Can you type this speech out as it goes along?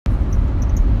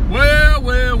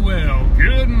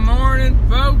Good morning,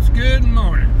 folks. Good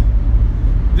morning.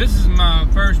 This is my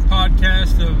first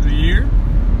podcast of the year.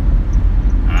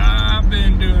 I've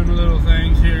been doing little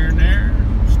things here and there,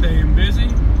 staying busy.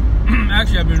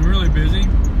 Actually, I've been really busy.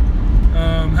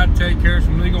 Had to take care of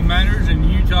some legal matters in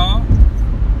Utah.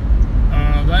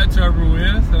 That's over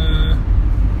with.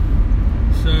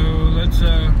 So let's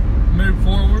move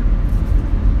forward.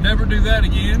 Never do that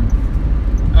again.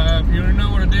 If you want to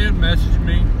know what I did, message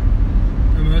me.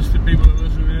 And most of the people that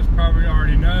listen to this probably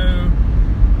already know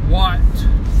what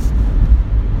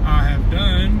I have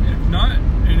done. If not,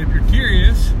 and if you're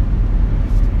curious,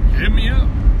 hit me up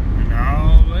and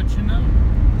I'll let you know.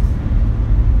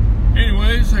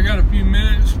 Anyways, I got a few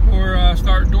minutes before I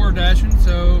start door dashing,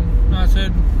 so I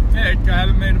said, heck, I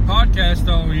haven't made a podcast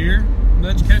all year.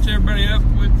 Let's catch everybody up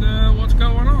with what's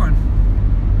going on.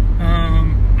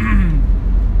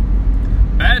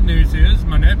 Bad news is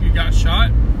my nephew got shot.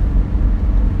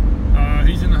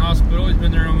 He's in the hospital. He's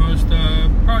been there almost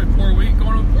probably 4 weeks,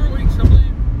 going on 4 weeks, I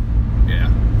believe. Yeah,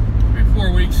 maybe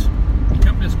 4 weeks.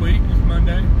 Come this week, it's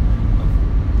Monday.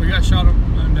 We got shot on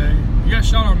Monday. He got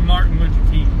shot on Martin Luther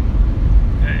King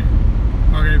Day.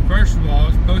 Okay, first of all,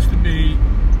 it's supposed to be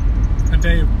a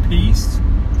day of peace,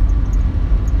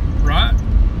 right?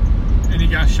 And he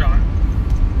got shot.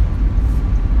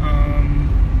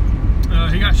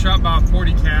 He got shot by a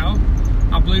 .40 cal.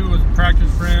 I believe it was a practice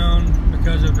round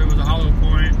because if it was a hollow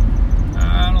point,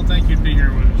 I don't think he'd be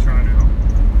here with us right now.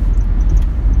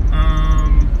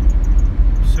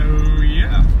 So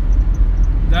yeah,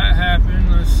 that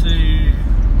happened. Let's see.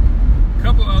 A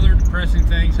couple other depressing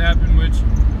things happened, which,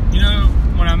 you know,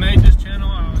 when I made this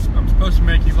channel, I'm supposed to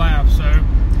make you laugh. So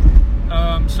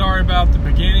sorry about the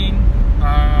beginning.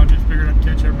 I just figured I'd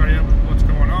catch everybody up with what's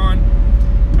going on.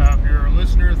 If you're a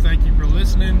listener, thank you for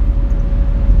listening.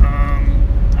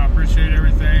 I appreciate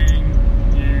everything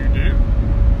you do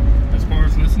as far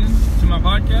as listening to my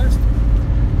podcast.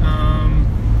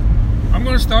 I'm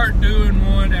going to start doing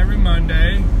one every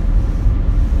Monday.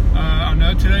 I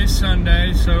know today's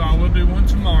Sunday, so I will do one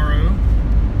tomorrow.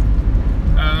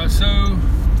 So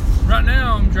right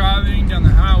now I'm driving down the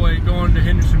highway going to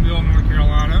Hendersonville, North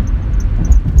Carolina.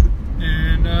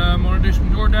 And I'm going to do some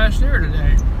DoorDash there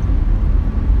today.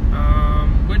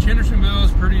 Which Hendersonville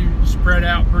is pretty spread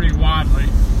out pretty widely.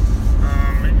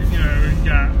 You know, you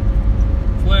got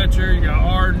Fletcher, you got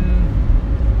Arden.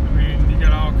 I mean, you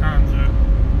got all kinds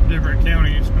of different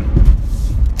counties.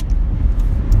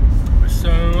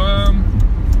 So,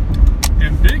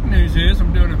 and big news is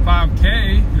I'm doing a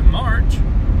 5K in March.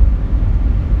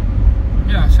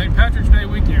 Yeah, St. Patrick's Day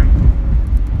weekend.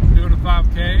 Doing a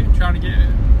 5K, trying to get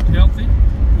healthy.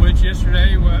 Which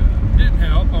yesterday didn't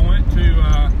help. I went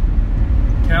to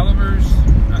Calaver's,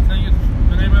 I think it's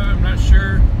the name of it, I'm not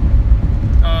sure.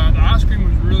 The ice cream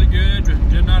was really good, but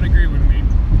did not agree with me.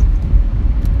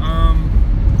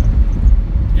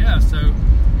 Yeah, so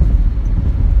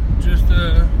just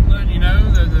letting you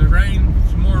know that the rain,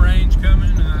 some more rain's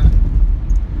coming.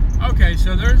 Okay,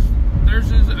 so there's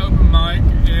this open mic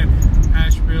in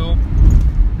Asheville,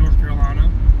 North Carolina.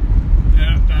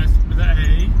 Yeah, that's with an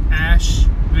A,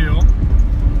 Asheville,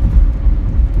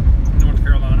 North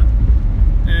Carolina.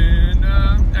 And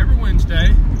every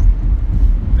Wednesday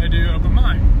they do open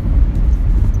mic.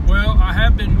 Well, I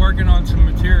have been working on some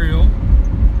material.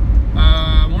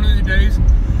 One of the days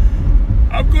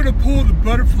I'm going to pull the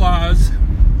butterflies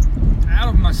out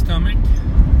of my stomach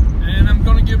and I'm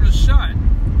going to give it a shot.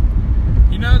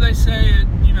 You know, they say it,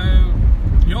 you know,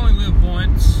 you only live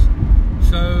once,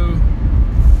 so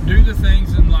do the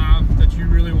things in life that you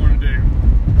really want to do.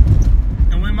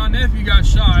 And when my nephew got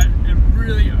shot, it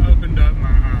really opened up my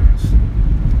eyes.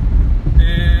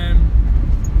 And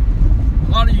a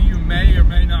lot of you may or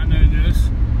may not know this,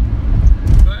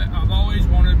 but I've always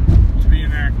wanted to be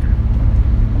an actor.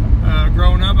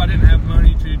 Growing up, I didn't have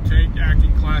money to take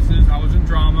acting classes. I was in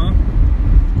drama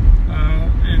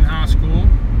in high school.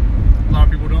 A lot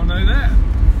of people don't know that.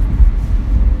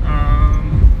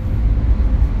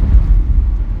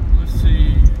 Let's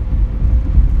see.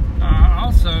 I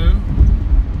also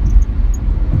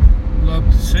love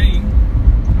to sing.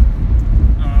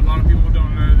 A lot of people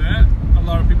don't know that. A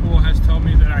lot of people has told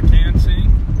me that I can sing.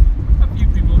 A few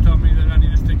people told me that I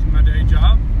need to stick to my day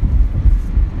job.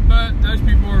 But those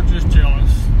people are just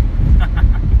jealous.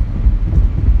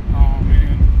 Oh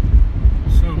man,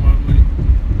 so lovely.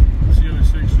 See those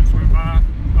things just went by.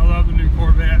 I love the new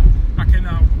Corvette. I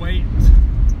cannot wait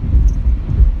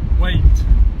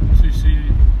to see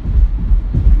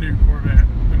the new Corvette.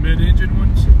 The mid-engine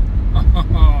ones.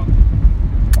 Oh,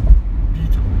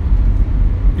 beautiful.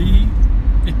 Beautiful.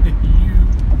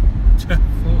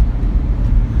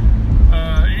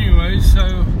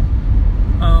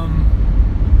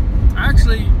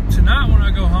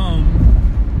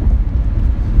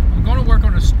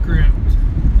 script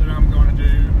that I'm going to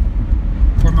do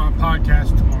for my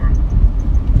podcast tomorrow.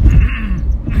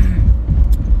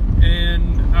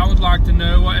 And I would like to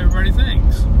know what everybody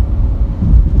thinks.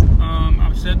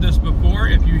 I've said this before.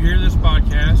 If you hear this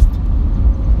podcast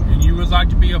and you would like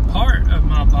to be a part of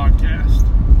my podcast,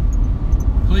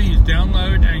 please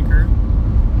download Anchor,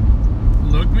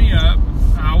 look me up,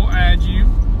 I will add you,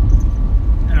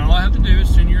 and all I have to do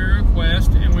is send you a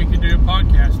request and we can do a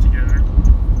podcast together.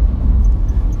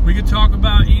 We could talk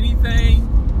about anything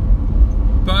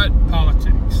but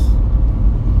politics.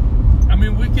 I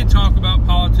mean, we could talk about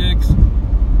politics,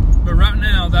 but right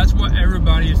now that's what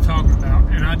everybody is talking about,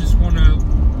 and I just want to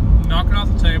knock it off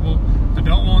the table. I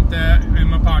don't want that in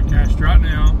my podcast right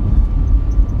now.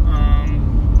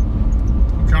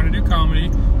 I'm trying to do comedy.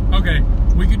 Okay,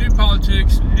 we could do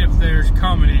politics if there's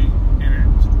comedy in it.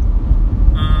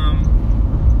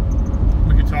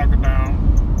 We could talk about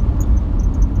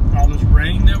all this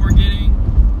rain that we're getting,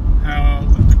 how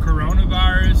the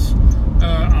coronavirus.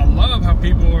 I love how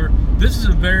people are. This is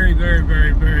a very, very,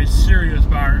 very, very serious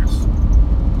virus,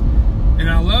 and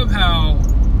I love how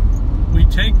we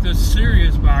take this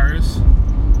serious virus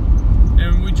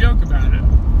and we joke about it.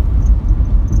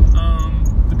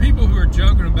 The people who are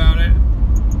joking about it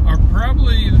are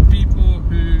probably the people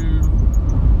who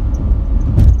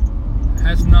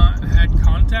has not had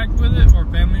contact with it, or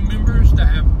family members that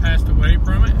have passed away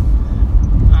from it.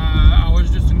 I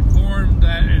was just informed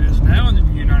that it is now in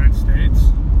the United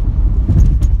States.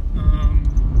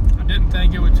 I didn't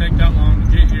think it would take that long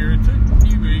to get here. It took a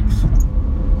few weeks.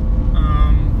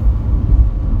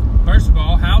 First of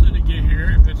all, how did it get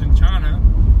here if it's in China?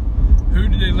 Who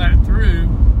did they let through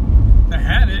that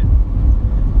had it?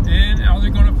 And are they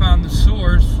going to find the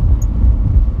source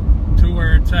to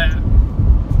where it's at?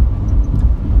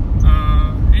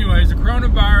 Anyways, the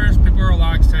coronavirus, people are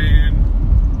like saying,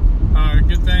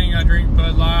 good thing I drink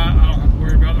Bud Light, I don't have to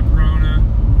worry about the corona.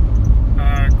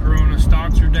 Corona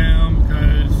stocks are down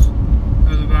because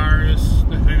of the virus.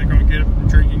 They think they're going to get it from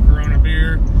drinking Corona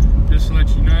beer. Just to let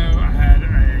you know, I had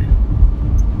a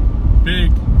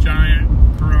big, giant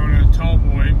Corona tall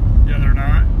boy the other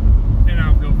night, and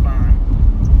I feel fine.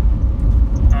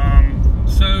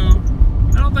 So,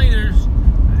 I don't think there's,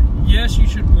 yes, you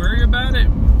should worry about it,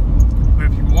 but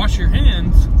if you wash your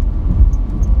hands,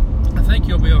 I think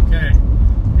you'll be okay.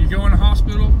 If you go in a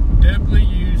hospital, definitely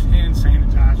use hand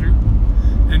sanitizer,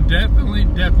 and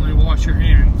definitely wash your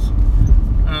hands.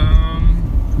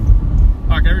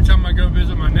 Like every time I go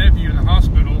visit my nephew in the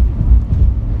hospital,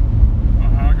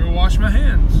 I go wash my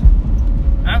hands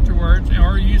afterwards,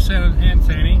 or use hand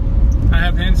sanitizer. I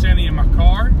have hand sanitizer in my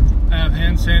car. I have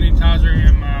hand sanitizer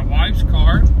in my wife's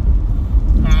car.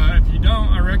 If you don't,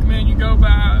 I recommend you go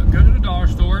to the dollar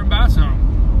store and buy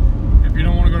some. If you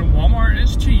don't want to go to Walmart,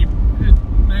 it's cheap. It's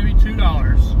maybe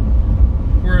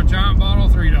 $2. For a giant bottle,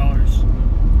 $3.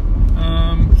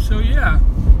 So yeah.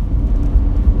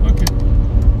 Okay.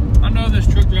 I know this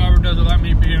truck driver doesn't like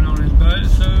me being on his butt,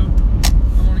 so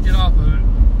I want to get off of it.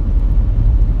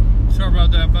 Sorry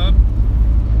about that, bub.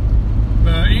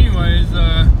 But anyways,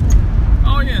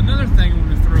 oh yeah, another thing I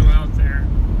want to throw out there.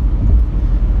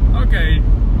 Okay,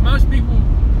 most people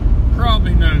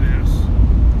probably know this.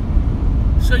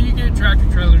 So you get tractor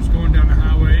trailers going down the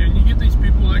highway, and you get these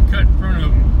people that cut in front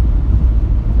of them.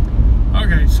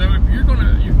 Okay, so if you're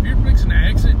fixing to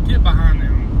exit, get behind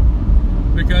them,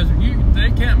 because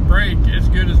they can't brake as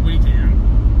good as we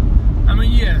can. I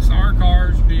mean, yes, our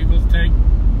cars, vehicles take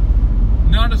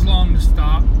not as long to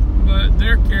stop, but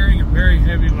they're carrying a very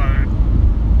heavy load.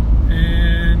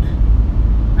 And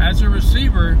as a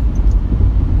receiver,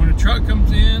 when a truck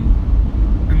comes in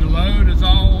and the load is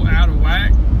all out of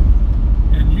whack,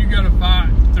 and you got to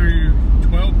fight through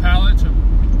 12 pallets of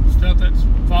stuff that's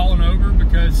fallen over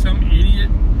because some idiot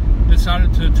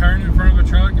decided to turn in front of a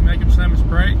truck and make him slam his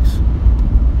brakes,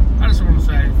 I just want to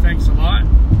say thanks a lot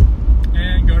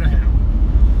and go to hell.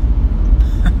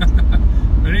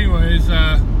 But anyways,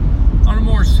 on a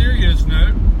more serious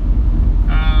note,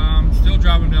 I'm still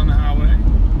driving down the highway.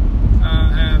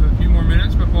 I have a few more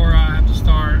minutes before I have to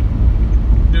start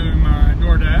doing my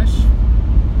DoorDash.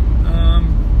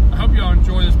 I hope y'all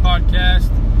enjoy this podcast.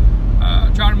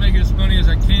 I try to make it as funny as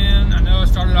I can. I know I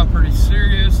started off pretty